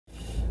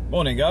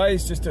Morning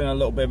guys, just doing a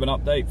little bit of an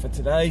update for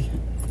today.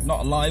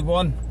 Not a live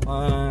one,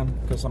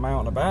 because I'm out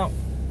and about.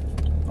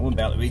 I wouldn't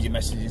be able to read your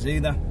messages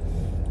either.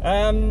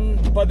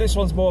 But this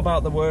one's more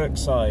about the work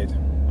side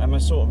and my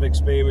sort of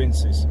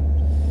experiences.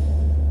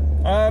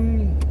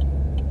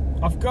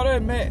 I've got to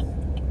admit,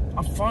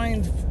 I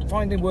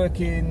finding work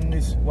in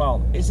this,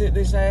 well, is it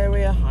this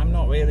area? I'm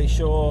not really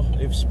sure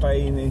if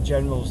Spain in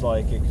general's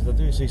like it, because I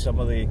do see some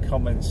of the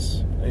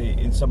comments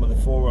in some of the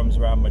forums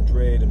around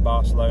Madrid and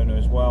Barcelona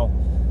as well.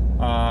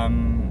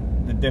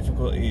 The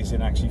difficulties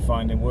in actually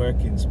finding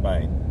work in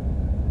Spain.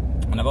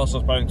 And I've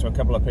also spoken to a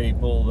couple of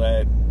people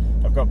that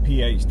have got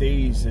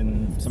PhDs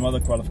and some other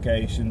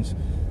qualifications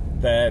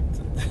that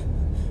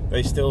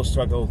they still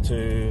struggle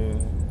to...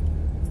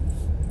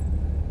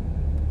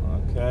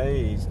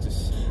 Okay, he's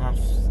just half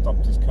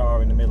stopped his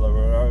car in the middle of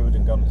a road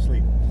and gone to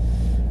sleep.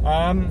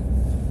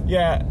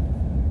 Yeah,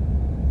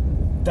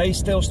 they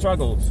still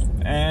struggled.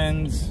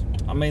 And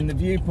I mean, the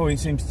viewpoint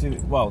seems to,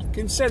 well,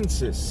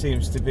 consensus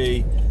seems to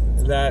be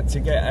that to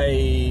get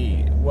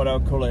a, what I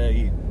would call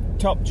a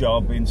top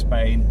job in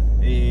Spain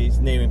is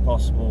near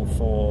impossible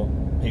for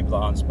people that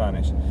aren't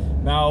Spanish.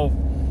 Now,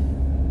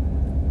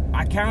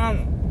 I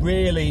can't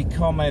really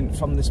comment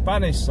from the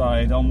Spanish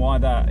side on why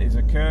that is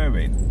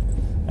occurring,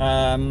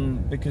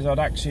 because I'd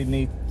actually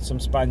need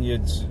some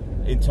Spaniards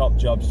in top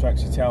jobs to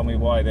actually tell me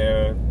why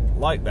they're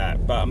like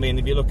that. But I mean,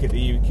 if you look at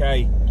the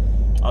UK,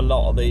 a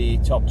lot of the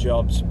top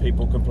jobs,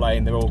 people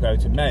complain they all go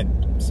to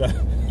men. So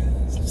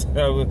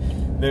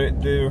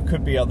there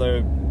could be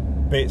other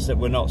bits that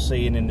we're not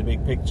seeing in the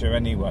big picture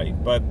anyway,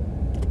 but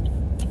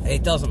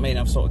it doesn't mean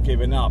I've sort of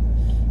given up.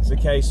 It's a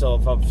case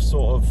of I've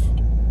sort of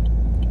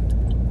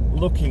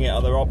looking at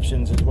other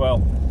options as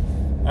well.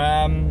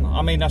 I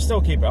mean, I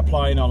still keep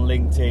applying on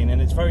LinkedIn, and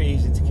it's very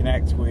easy to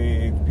connect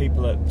with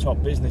people at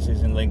top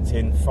businesses in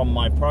LinkedIn from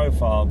my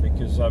profile,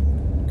 because I've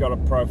got a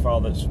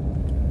profile that's,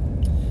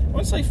 I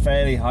wouldn't say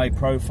fairly high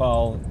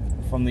profile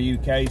from the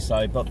UK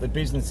side, but the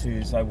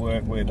businesses I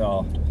work with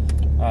are.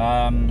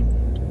 I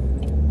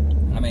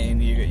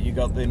mean, you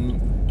got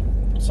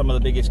some of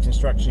the biggest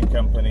construction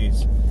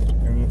companies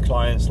and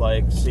clients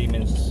like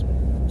Siemens,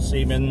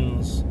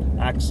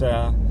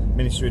 AXA,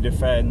 Ministry of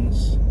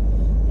Defence,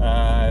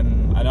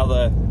 and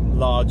other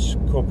large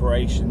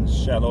corporations.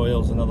 Shell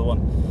Oil's another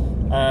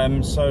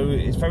one. So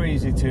it's very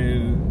easy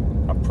to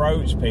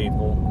approach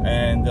people,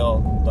 and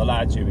they'll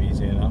add you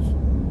easy enough.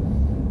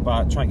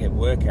 But try and get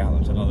work out of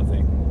them's another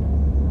thing.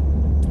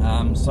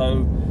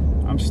 So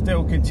I'm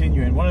still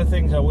continuing. One of the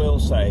things I will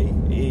say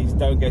is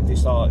don't get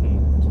disheartened.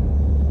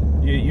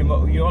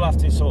 You'll have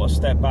to sort of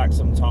step back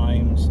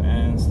sometimes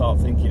and start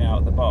thinking out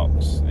of the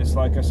box. It's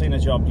like I seen a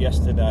job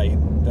yesterday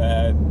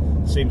that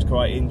seems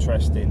quite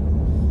interesting,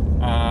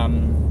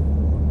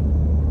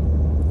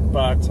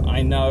 but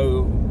I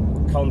know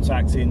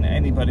contacting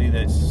anybody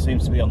that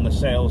seems to be on the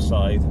sales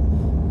side,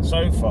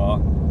 so far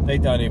they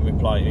don't even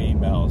reply to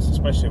emails,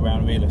 especially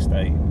around real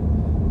estate.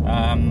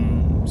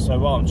 So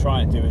what I'm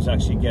trying to do is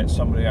actually get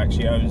somebody who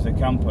actually owns the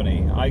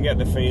company. I get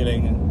the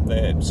feeling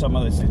that some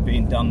of this is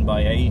being done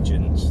by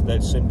agents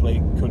that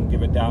simply couldn't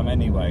give a damn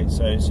anyway.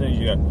 So as soon as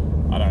you go,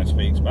 I don't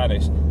speak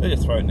Spanish, they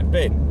just throw it in the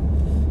bin.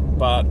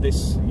 But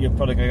this, you're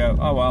probably going to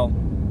go, oh well,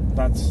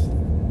 that's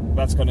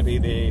going to be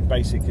the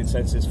basic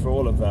consensus for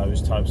all of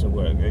those types of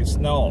work. It's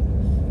not,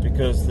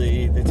 because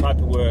the type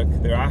of work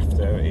they're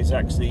after is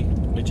actually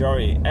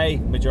majority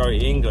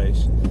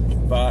English,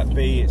 but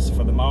B, it's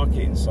for the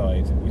marketing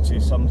side, which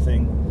is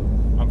something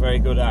I'm very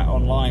good at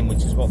online,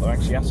 which is what they're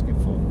actually asking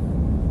for.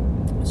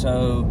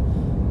 So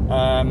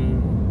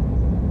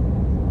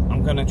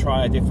I'm going to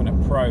try a different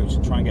approach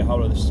and try and get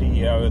hold of the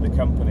CEO of the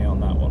company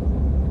on that one.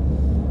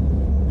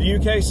 The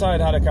UK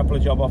side had a couple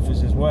of job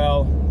offers as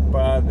well,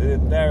 but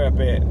they're a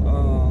bit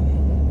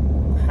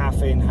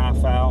half in,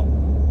 half out.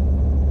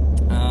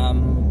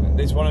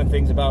 There's one of the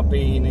things about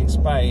being in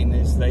Spain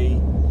is they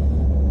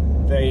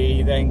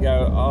then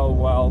go, oh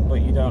well,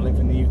 but you don't live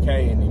in the UK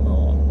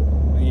anymore.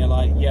 And you're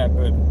like, yeah,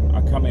 but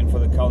I come in for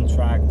the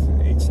contract.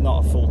 It's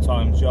not a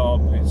full-time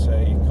job. It's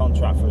a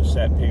contract for a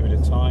set period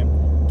of time.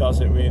 Does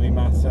it really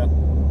matter?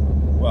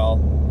 Well,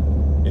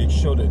 it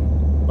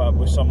shouldn't. But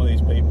with some of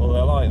these people,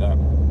 they're like that,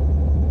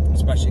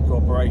 especially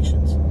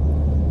corporations.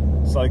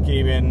 It's like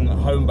even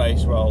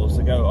home-based roles.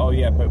 They go, oh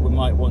yeah, but we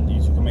might want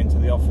you to come into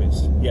the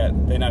office. Yeah,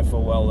 they know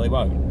full well they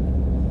won't.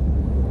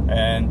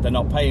 And they're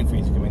not paying for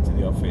you to come into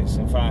the office.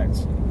 In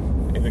fact,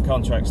 if the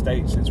contract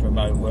states it's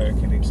remote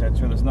working,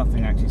 etc., there's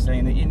nothing actually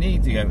saying that you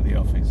need to go to the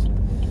office.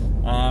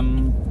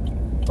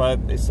 But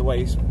it's the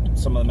way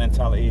some of the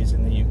mentality is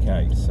in the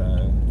UK,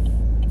 so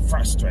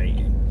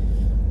frustrating.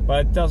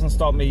 But it doesn't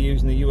stop me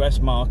using the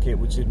US market,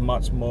 which is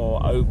much more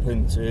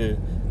open to,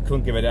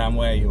 couldn't give a damn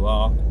where you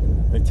are.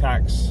 The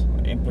tax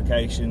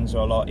implications are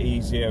a lot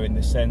easier in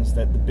the sense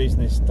that the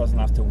business doesn't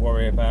have to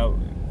worry about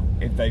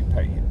if they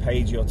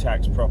paid your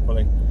tax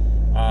properly.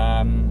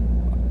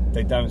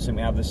 They don't seem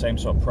to have the same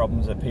sort of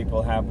problems that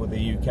people have with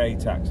the UK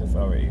tax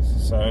authorities,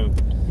 so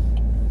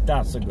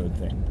that's a good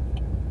thing.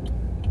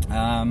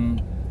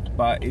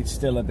 But it's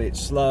still a bit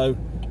slow,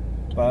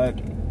 but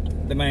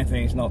the main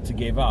thing is not to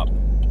give up.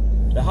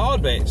 The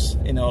hard bits,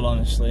 in all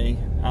honesty,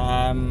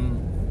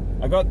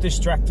 I got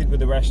distracted with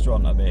the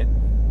restaurant a bit,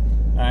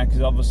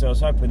 because obviously I was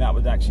hoping that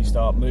would actually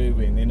start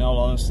moving. In all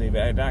honesty, if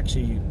it had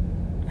actually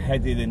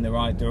headed in the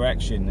right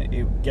direction,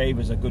 it gave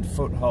us a good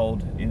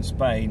foothold in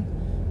Spain,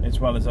 as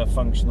well as a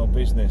functional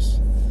business.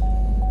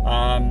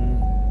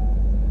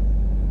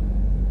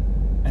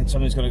 And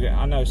somebody's going to go,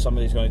 I know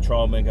somebody's going to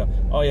troll me and go,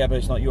 oh yeah, but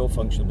it's not your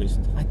functional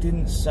business. I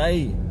didn't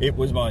say it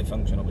was my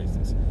functional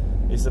business.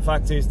 It's the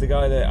fact is, the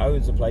guy that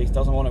owns the place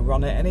doesn't want to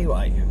run it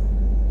anyway.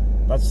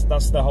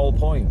 That's the whole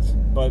point.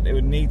 But it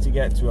would need to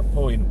get to a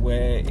point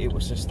where it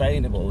was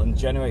sustainable and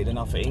generate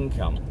enough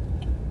income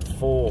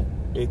for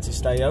it to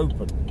stay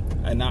open.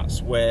 And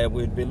that's where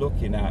we'd be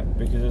looking at,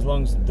 because as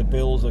long as the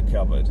bills are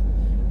covered,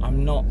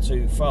 I'm not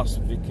too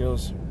fussed,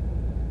 because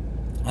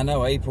I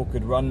know April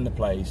could run the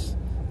place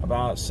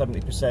about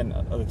 70%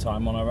 of the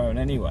time on her own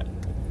anyway.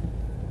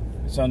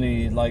 It's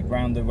only like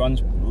round the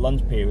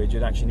lunch period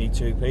you'd actually need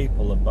 2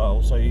 people, but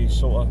also you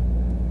sort of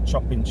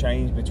chopping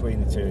change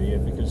between the two of you,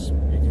 because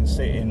you can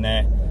sit in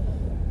there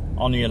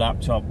on your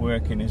laptop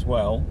working as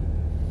well.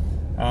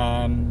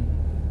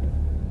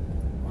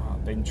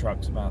 Bin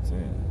truck's about to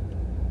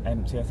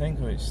empty, I think,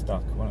 or it's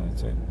stuck, one of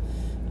the two.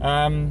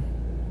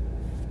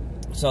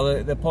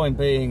 So the point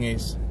being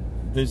is,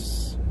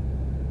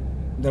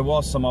 there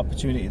was some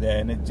opportunity there,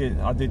 and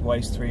I did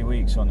waste 3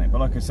 weeks on it, but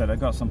like I said, I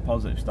got some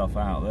positive stuff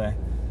out there,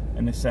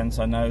 in the sense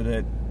I know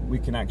that we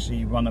can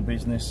actually run a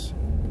business.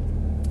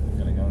 I'm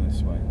gonna go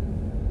this way.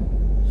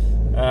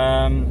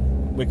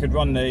 We could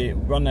run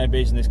their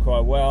business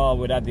quite well.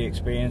 We'd had the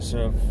experience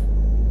of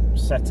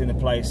setting the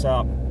place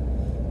up.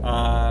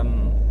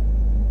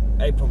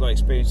 April got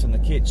experience in the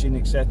kitchen,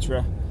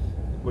 etc.,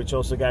 which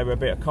also gave her a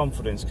bit of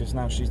confidence, because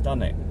now she's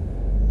done it.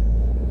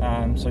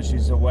 So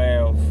she's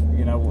aware of,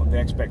 you know, what the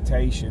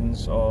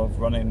expectations of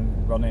running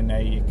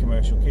a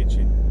commercial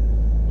kitchen,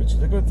 which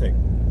is a good thing.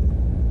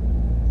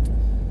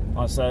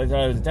 So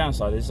the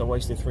downside is I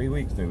wasted 3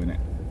 weeks doing it.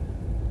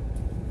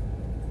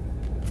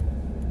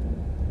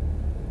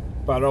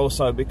 But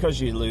also,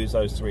 because you lose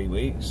those 3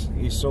 weeks,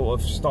 you sort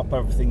of stop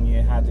everything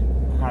you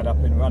had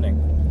up and running,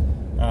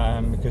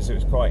 because it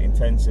was quite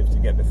intensive to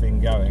get the thing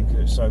going, because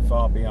it was so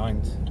far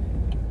behind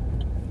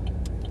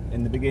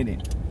in the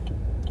beginning.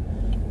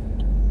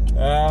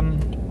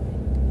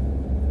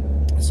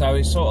 So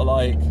it's sort of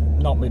like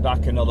knocked me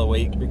back another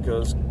week,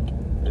 because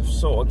it's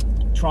sort of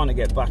trying to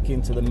get back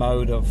into the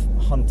mode of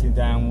hunting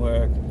down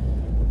work.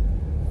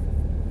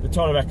 The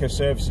Torrebecca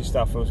services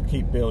stuff will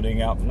keep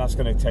building up, and that's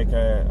going to take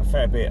a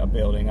fair bit of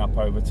building up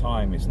over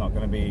time. It's not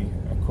going to be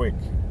a quick...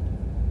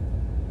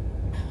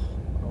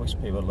 I wish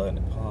people had learned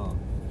it apart.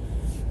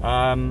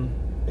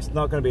 It's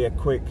not going to be a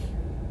quick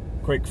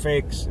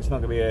fix. It's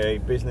not going to be a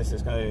business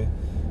that's going to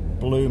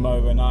bloom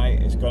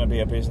overnight. It's going to be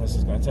a business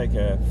that's going to take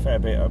a fair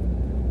bit of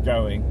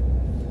going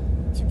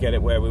to get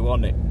it where we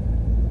want it.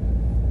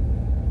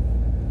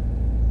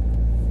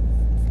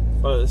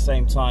 But at the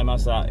same time,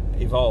 as that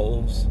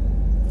evolves,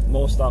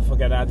 more stuff will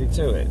get added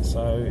to it.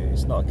 So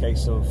it's not a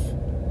case of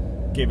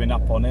giving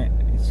up on it.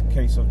 It's a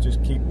case of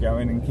just keep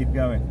going and keep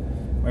going.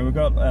 When we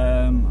got,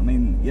 I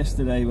mean,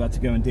 yesterday we had to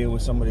go and deal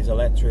with somebody's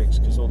electrics,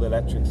 because all the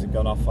electrics had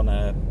gone off on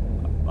a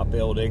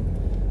building,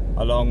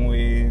 along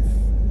with,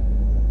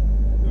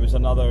 there was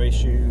another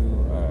issue,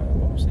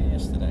 what was it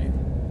yesterday?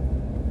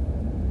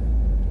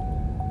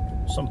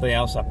 Something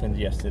else happened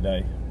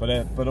yesterday,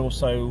 but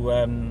also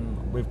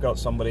we've got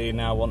somebody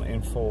now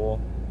wanting 4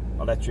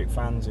 electric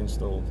fans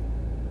installed.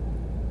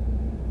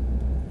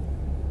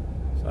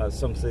 So that's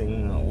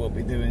something we'll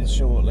be doing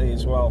shortly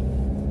as well.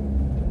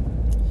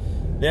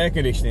 The air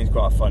conditioning is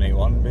quite a funny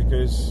one,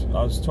 because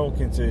I was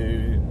talking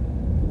to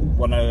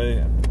one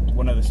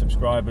of the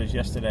subscribers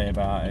yesterday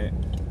about it,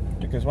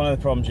 because one of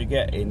the problems you're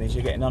getting is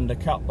you're getting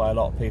undercut by a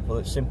lot of people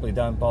that simply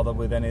don't bother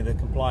with any of the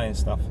compliance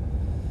stuff.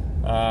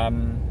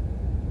 Because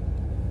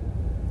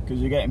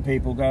you're getting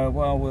people go,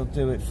 well, we'll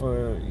do it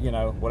for, you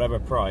know, whatever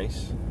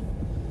price,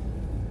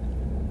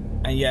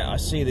 and yet I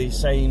see the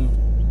same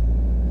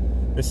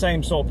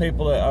sort of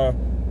people that are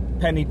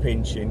penny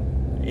pinching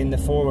in the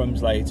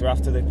forums later,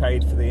 after they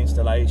paid for the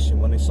installation,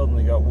 when they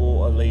suddenly got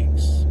water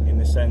leaks, in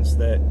the sense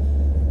that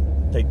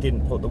they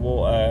didn't put the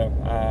water,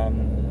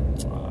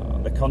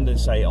 the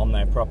condensate on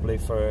there properly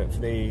for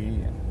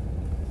the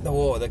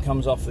water that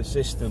comes off the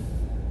system,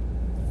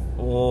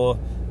 or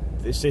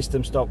the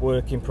system stopped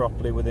working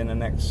properly within the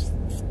next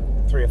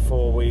 3 or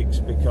 4 weeks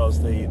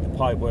because the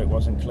pipe work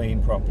wasn't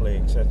clean properly,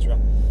 etc.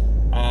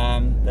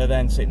 They're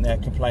then sitting there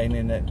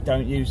complaining that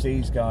don't use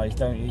these guys,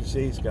 don't use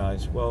these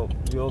guys. Well,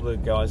 you're the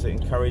guys that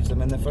encourage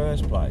them in the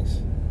first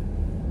place.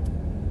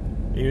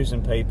 You're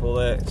using people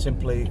that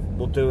simply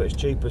will do it as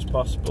cheap as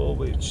possible,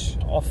 which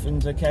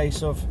often's a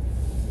case of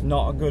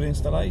not a good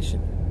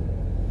installation.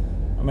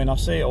 I mean, I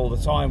see it all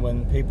the time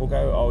when people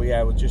go, oh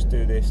yeah, we'll just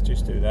do this,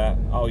 just do that.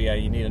 Oh yeah,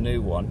 you need a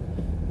new one.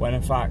 When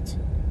in fact,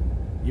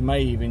 you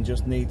may even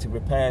just need to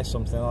repair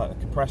something like the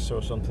compressor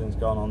or something's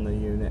gone on the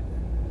unit.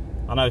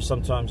 I know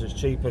sometimes it's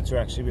cheaper to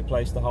actually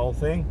replace the whole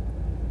thing,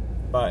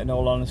 But in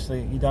all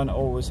honesty, you don't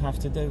always have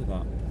to do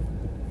that.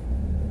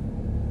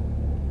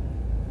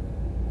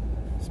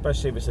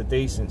 Especially if it's a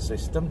decent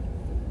system.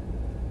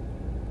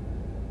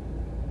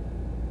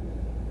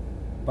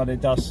 But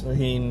it does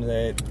seem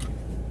that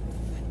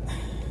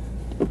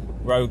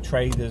rogue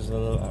traders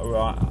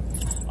are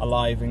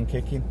alive and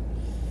kicking.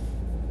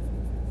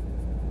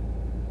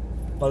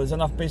 But there's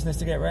enough business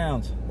to get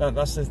around.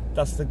 That's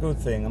the good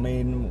thing. I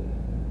mean,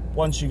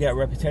 once you get a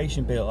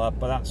reputation built up,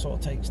 but that sort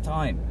of takes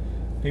time.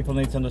 People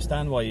need to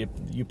understand why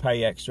you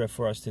pay extra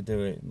for us to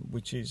do it,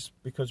 which is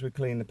because we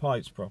clean the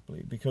pipes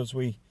properly, because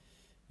we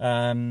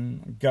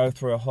go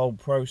through a whole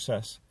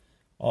process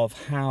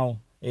of how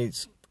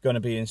it's going to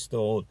be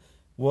installed,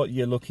 what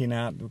you're looking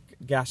at,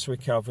 gas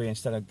recovery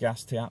instead of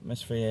gas to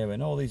atmosphere,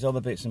 and all these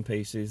other bits and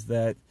pieces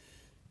that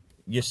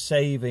you're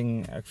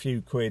saving a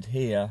few quid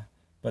here,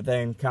 but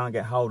then can't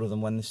get hold of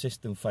them when the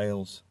system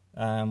fails.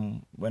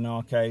 In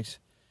our case,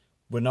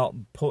 we're not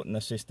putting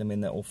a system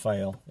in that will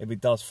fail. If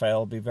it does fail,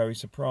 I'll be very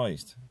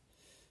surprised.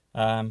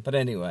 But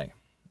anyway,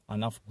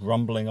 enough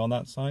grumbling on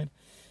that side.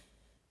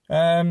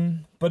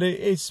 But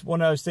it's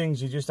one of those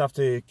things you just have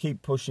to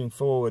keep pushing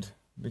forward,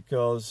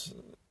 because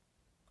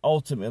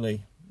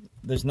ultimately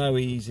there's no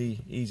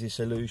easy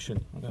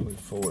solution. I'm going to move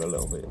forward a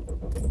little bit.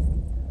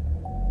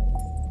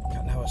 I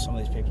don't know what some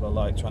of these people are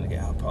like trying to get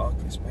out of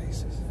parking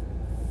spaces.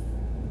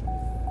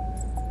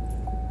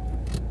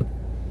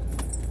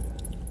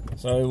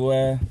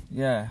 So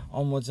yeah,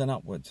 onwards and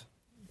upwards.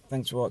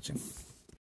 Thanks for watching.